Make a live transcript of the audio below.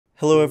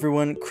Hello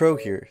everyone, KROW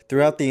here.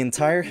 Throughout the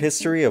entire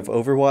history of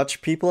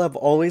Overwatch, people have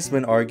always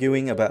been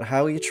arguing about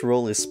how each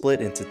role is split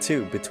into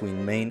two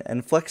between main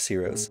and flex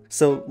heroes.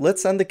 So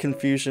let's end the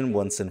confusion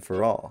once and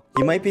for all.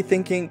 You might be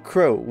thinking,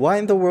 KROW, why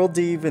in the world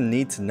do you even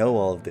need to know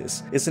all of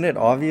this? Isn't it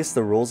obvious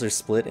the roles are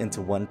split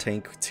into 1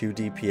 tank, 2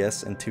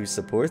 DPS, and 2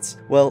 supports?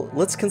 Well,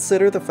 let's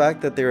consider the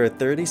fact that there are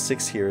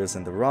 36 heroes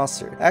in the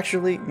roster.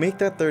 Actually, make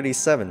that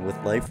 37 with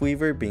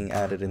Lifeweaver being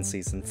added in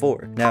Season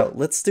 4. Now,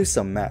 let's do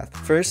some math.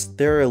 First,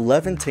 there are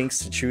 11 tanks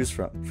to choose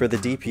from. For the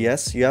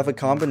DPS, you have a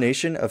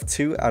combination of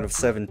 2 out of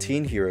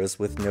 17 heroes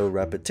with no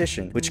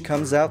repetition, which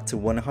comes out to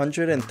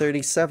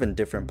 137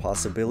 different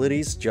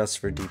possibilities just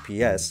for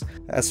DPS.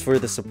 As for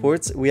the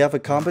supports, we have a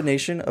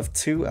combination of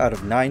 2 out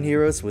of 9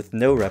 heroes with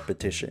no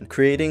repetition,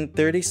 creating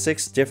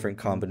 36 different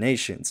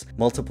combinations.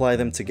 Multiply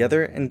them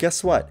together, and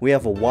guess what? We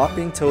have a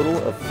whopping total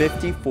of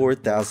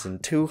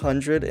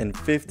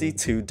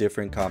 54,252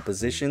 different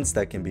compositions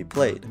that can be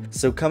played.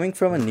 So coming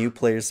from a new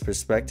player's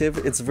perspective,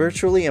 it's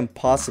virtually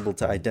impossible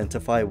to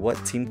identify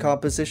what team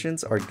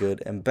compositions are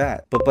good and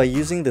bad. But by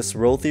using this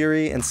role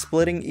theory and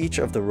splitting each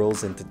of the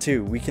roles into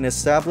 2, we can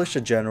establish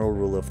a general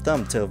rule of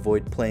thumb to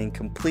avoid playing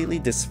completely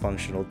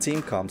dysfunctional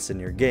team comps in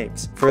your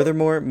games.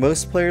 Furthermore,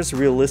 most players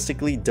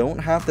realistically don't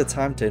have the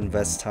time to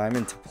invest time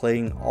into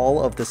playing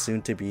all of the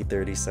soon-to-be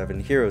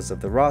 37 heroes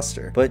of the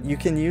roster, but you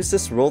can use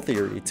this role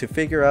theory to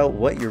figure out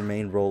what your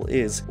main role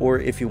is, or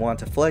if you want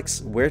to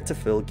flex, where to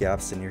fill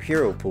gaps in your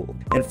hero pool.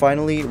 And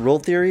finally, role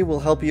theory will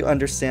help you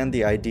understand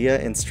the idea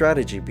and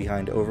strategy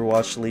behind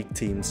Overwatch League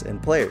teams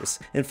and players.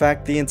 In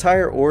fact, the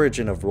entire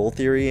origin of role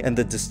theory and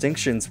the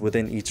distinctions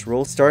within each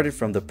role started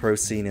from the pro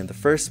scene in the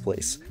first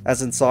place.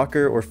 As in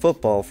soccer or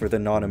football, for the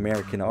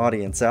non-American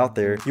audience out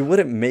there, you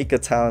wouldn't make a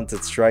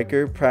talented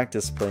striker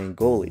practice playing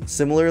goalie.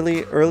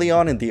 Similarly, early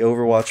on in the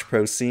Overwatch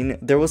pro scene,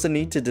 there was a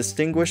need to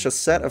distinguish a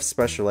set of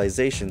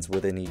specializations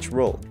within each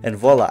role. And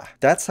voila,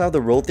 that's how the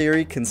role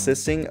theory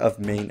consisting of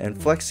main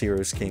and flex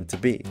heroes came to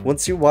be.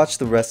 Once you watch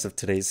the rest of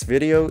today's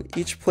video,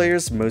 each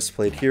player's most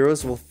played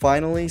heroes will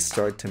finally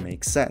start to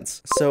make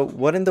sense. So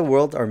what in the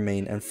world are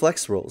main and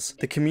flex roles?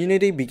 The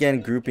community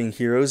began grouping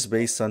heroes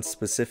based on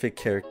specific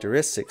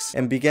characteristics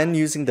and began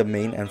using the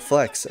main and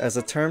flex as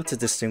a term to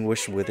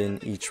distinguish within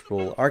each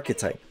role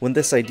archetype. When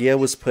this idea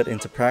was put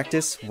into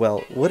practice,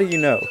 well, what do you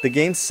know? The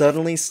game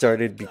suddenly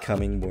started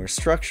becoming more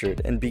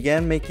structured and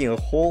began making a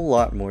whole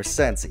lot more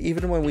sense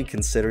even when we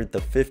considered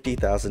the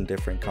 50,000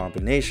 different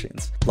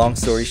combinations. Long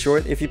story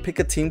short, if you pick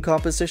a team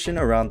composition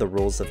around the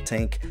roles of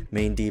tank,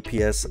 main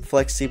DPS,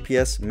 flex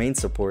DPS, main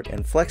support,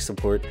 and flex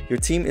support, your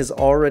team is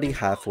already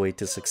halfway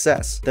to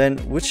success. Then,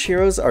 which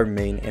heroes are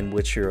main and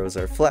which heroes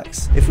are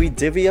flex? If we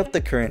divvy up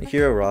the current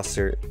hero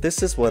roster,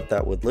 this is what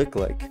that would look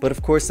like. But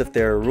of course, if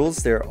there are rules,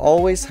 there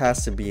always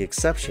has to be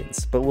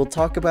exceptions, but we'll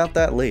talk about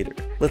that later.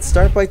 Let's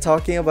start by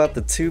talking about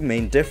the two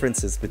main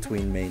differences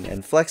between main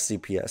and flex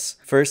DPS.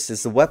 First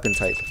is the weapon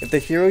type. If the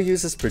hero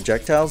uses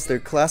projectiles, they're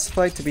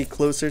classified to be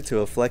closer to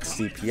a flex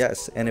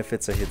DPS, and if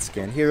it's a hit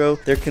scan hero,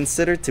 they're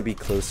considered to be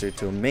closer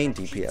to a main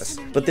DPS.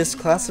 But this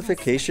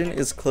classification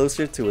is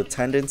closer to a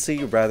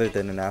tendency rather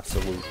than an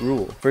absolute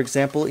rule. For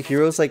example,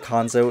 heroes like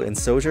Hanzo and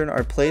Sojourn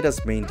are played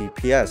as main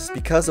DPS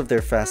because of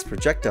their fast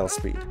projectile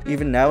speed.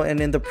 Even now and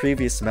in the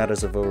previous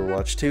metas of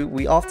Overwatch 2,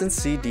 we often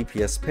see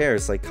DPS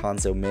pairs like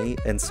Hanzo Mei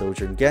and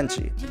Sojourn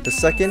Genji. The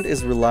second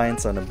is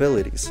reliance on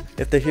abilities.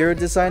 If the hero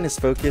design is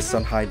focused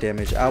on high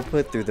damage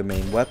output through the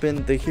main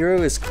weapon, the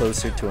hero is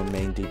closer to a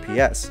main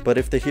DPS. But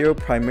if the hero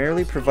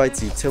primarily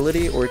provides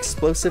utility or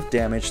explosive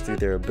damage through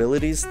their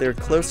abilities, they're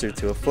closer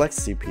to a flex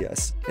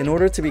DPS. In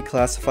order to be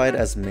classified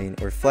as main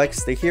or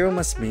flex, the hero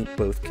must meet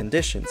both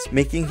conditions,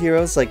 making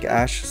heroes like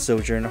Ashe,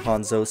 Sojourn,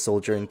 Hanzo,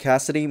 Soldier, and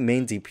Cassidy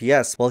main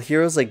DPS, while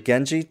heroes like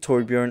Genji,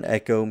 Torbjorn,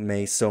 Echo,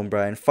 Mei,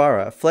 Sombra, and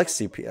Pharah flex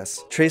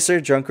DPS.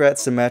 Tracer, Junkrat,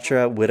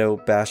 Symmetra, Widow,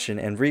 Bastion,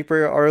 and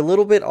Reaper are a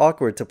little bit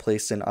awkward to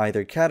place in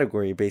either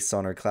category based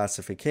on our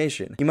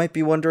classification. You might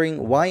be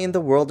wondering, why in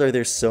the world are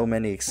there so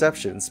many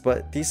exceptions?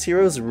 But these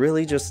heroes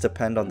really just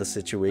depend on the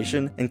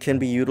situation and can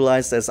be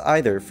utilized as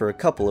either for a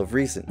couple of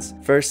reasons.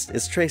 First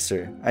is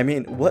Tracer. I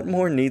mean, what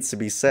more needs to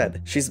be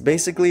said? She's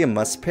basically a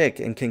must pick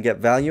and can get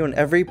value in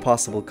every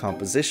possible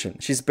composition.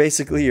 She's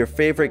basically your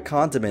favorite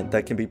condiment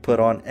that can be put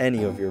on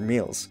any of your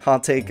meals.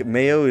 Hot take,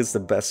 mayo is the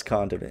best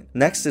condiment.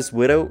 Next is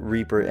Widow,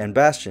 Reaper, and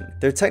Bastion.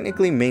 They're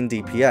technically main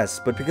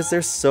DPS, but because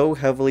they're so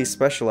heavily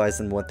specialized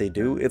in what they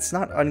do, it's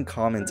not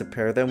uncommon to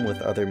pair them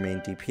with other main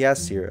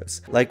DPS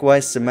heroes.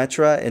 Likewise,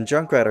 Symmetra and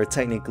Junkrat are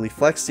technically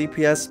flex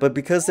DPS, but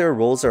because their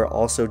roles are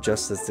also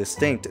just as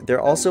distinct,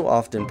 they're also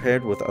often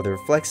paired with other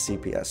flex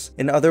DPS.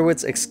 In other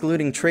words,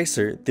 excluding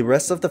Tracer, the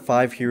rest of the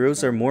 5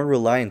 heroes are more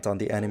reliant on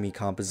the enemy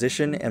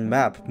composition and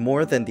map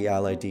more than the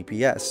ally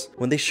DPS.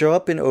 When they show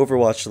up in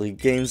Overwatch League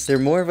games, they're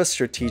more of a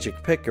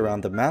strategic pick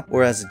around the map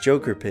or as a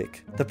joker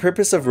pick. The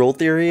purpose of role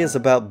theory is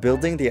about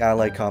building the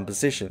ally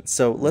composition,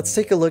 so let's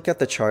take a look at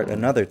the chart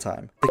another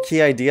time. The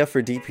key idea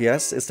for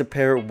DPS is to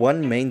pair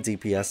one main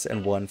DPS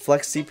and one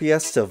Flex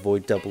DPS to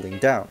avoid doubling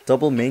down.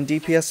 Double main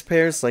DPS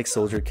pairs like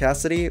Soldier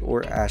Cassidy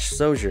or Ashe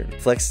Sojourn.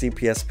 Flex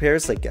DPS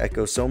pairs like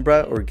Echo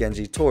Sombra or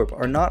Genji Torb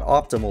are not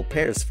optimal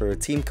pairs for a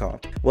team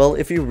comp. Well,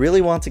 if you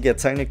really want to get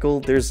technical,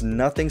 there's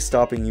nothing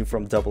stopping you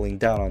from doubling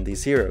down on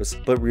these heroes,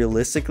 but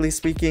realistically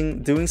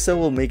speaking, doing so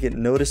will make it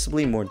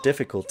noticeably more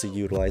difficult to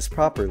utilize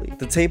properly.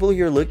 The table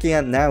you're looking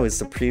at now is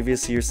the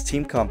previous year's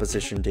team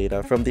composition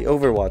data from the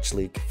Overwatch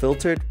League,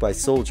 filtered by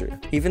Soldier.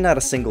 Even at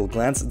a single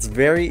glance, it's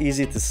very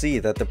easy to see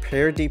that the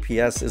pair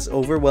DPS is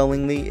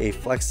overwhelmingly a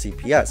Flex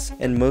DPS,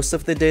 and most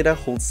of the data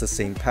holds the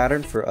same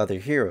pattern for other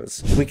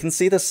heroes. We can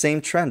see the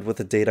same trend with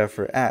the data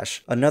for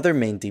Ashe, another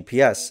main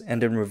DPS,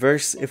 and in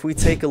reverse, if we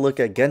take a look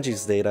at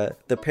Genji's data,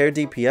 the pair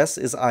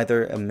DPS is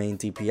either a main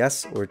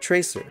DPS or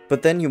Tracer.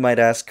 But then you might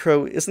ask,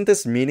 KROW, isn't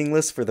this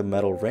meaningless for the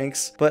metal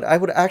ranks? But I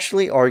would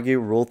actually argue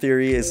role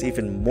theory is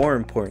even more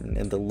important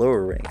in the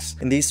lower ranks.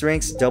 In these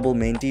ranks, double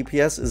main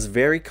DPS is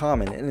very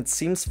common, and it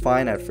seems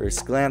fine at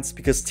first glance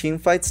because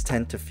teamfights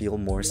tend to feel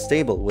more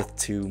stable with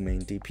two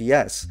main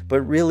DPS.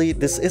 But really,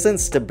 this isn't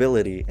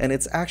stability, and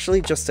it's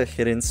actually just a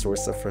hidden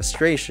source of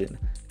frustration.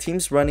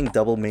 Teams running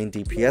double main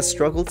DPS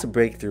struggle to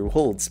break through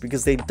holds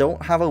because they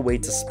don't have a way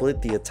to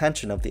split the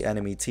attention of the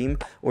enemy team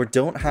or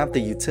don't have the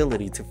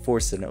utility to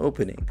force an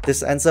opening.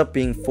 This ends up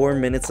being 4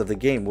 minutes of the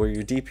game where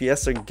your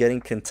DPS are getting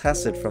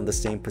contested from the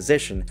same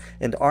position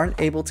and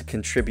aren't able to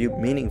contribute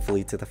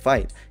meaningfully to the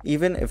fight,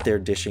 even if they're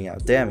dishing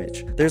out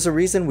damage. There's a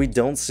reason we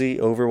don't see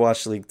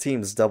Overwatch League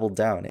teams double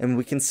down, and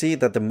we can see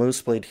that the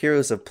most played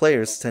heroes of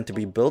players tend to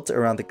be built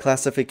around the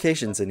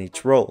classifications in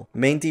each role.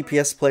 Main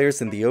DPS players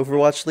in the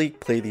Overwatch League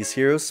play these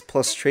heroes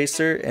plus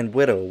Tracer and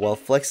Widow, while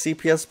Flex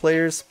DPS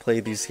players play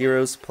these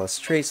heroes plus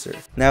Tracer.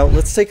 Now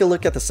let's take a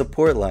look at the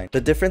support line.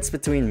 The difference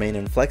between main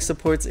and Flex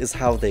supports is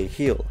how they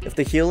heal. If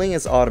the healing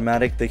is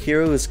automatic, the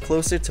hero is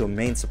closer to a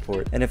main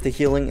support, and if the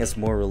healing is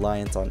more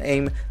reliant on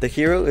aim, the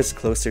hero is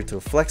closer to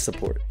a Flex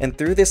support. And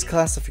through this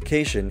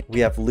classification, we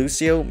have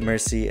Lucio,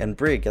 Mercy, and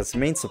Brig as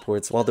main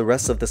supports, while the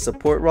rest of the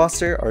support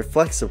roster are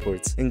Flex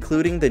supports,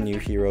 including the new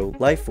hero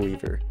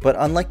Lifeweaver. But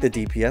unlike the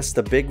DPS,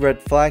 the big red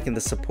flag in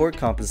the support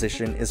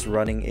composition is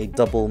running a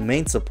double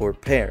main support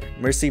pair.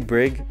 Mercy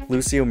Brig,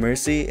 Lucio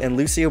Mercy, and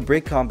Lucio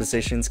Brig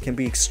compositions can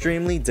be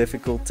extremely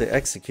difficult to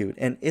execute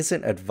and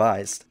isn't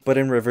advised. But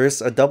in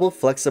reverse, a double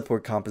Flex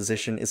support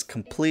composition is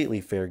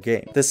completely fair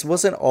game. This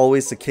wasn't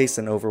always the case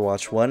in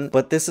Overwatch 1,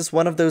 but this is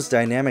one of those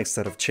dynamics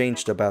that have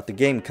changed about the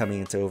game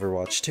coming into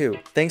Overwatch 2.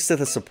 Thanks to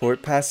the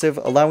support passive,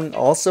 allowing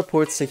all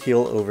supports to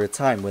heal over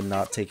time when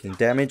not taking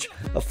damage,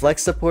 a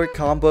Flex support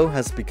combo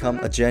has become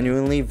a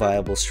genuinely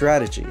viable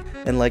strategy.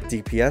 And like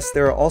DPS,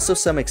 there are also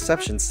some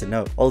exceptions to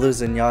note. Although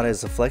Zenyatta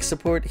is a Flex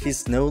support,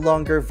 he's no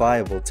longer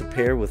viable to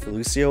pair with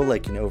Lucio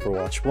like in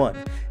Overwatch 1.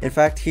 In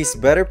fact, he's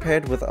better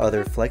paired with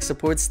other Flex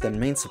supports than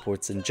main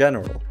supports in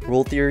general.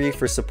 Role theory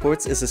for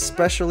supports is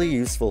especially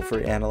useful for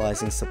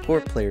analyzing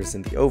support players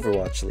in the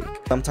Overwatch League.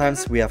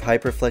 Sometimes we have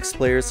Hyperflex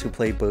players who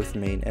play both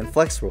main and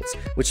Flex roles,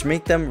 which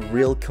make them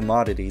real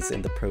commodities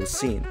in the pro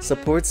scene.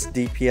 Supports,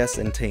 DPS,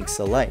 and tanks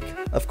alike.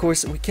 Of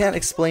course, we can't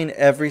explain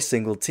every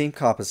single team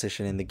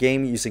composition in the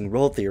game using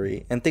role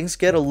theory, and things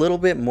get a little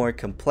bit more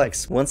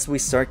complex once we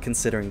start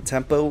considering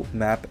tempo,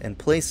 map, and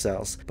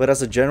playstyles, but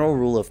as a general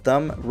rule of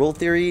thumb, role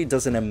theory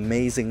does an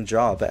amazing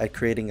job at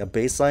creating a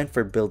baseline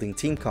for building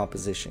team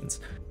compositions.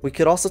 We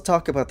could also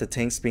talk about the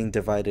tanks being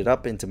divided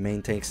up into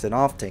main tanks and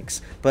off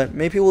tanks, but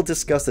maybe we'll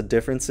discuss the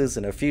differences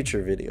in a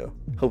future video.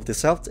 Hope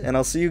this helped, and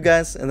I'll see you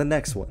guys in the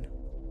next one.